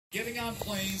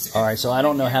Alright, so I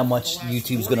don't know how much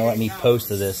YouTube's going to let me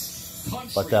post of this,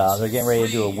 but they're getting ready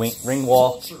to do a ring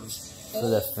walk for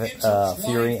the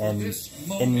Fury and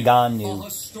Ngannou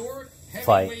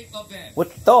fight.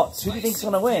 What thoughts? Who do you think's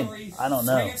going to win? I don't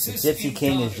know. The Gypsy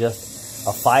King is just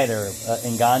a fighter.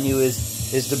 Ngannou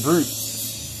is the brute.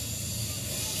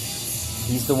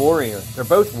 He's the warrior. They're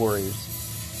both warriors.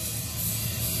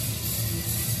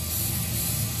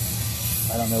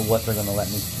 I don't know what they're going to let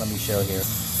me show here.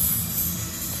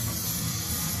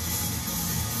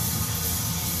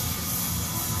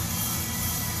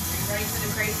 Ready for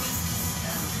the crazies?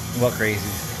 What crazies?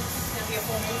 It's gonna be a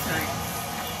full moon tonight.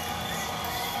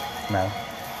 No.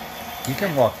 You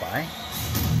can walk by.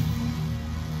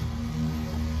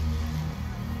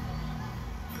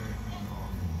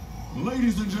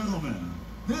 Ladies and gentlemen,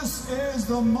 this is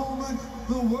the moment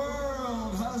the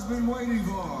world has been waiting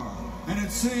for. And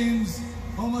it seems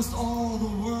almost all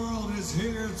the world is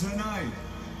here tonight.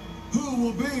 Who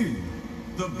will be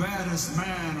the baddest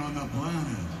man on the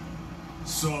planet?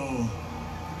 So,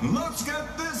 let's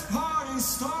get this party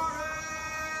started!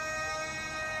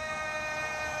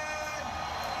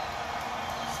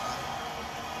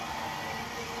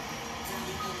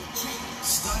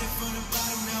 Started from the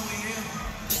bottom, now we're here.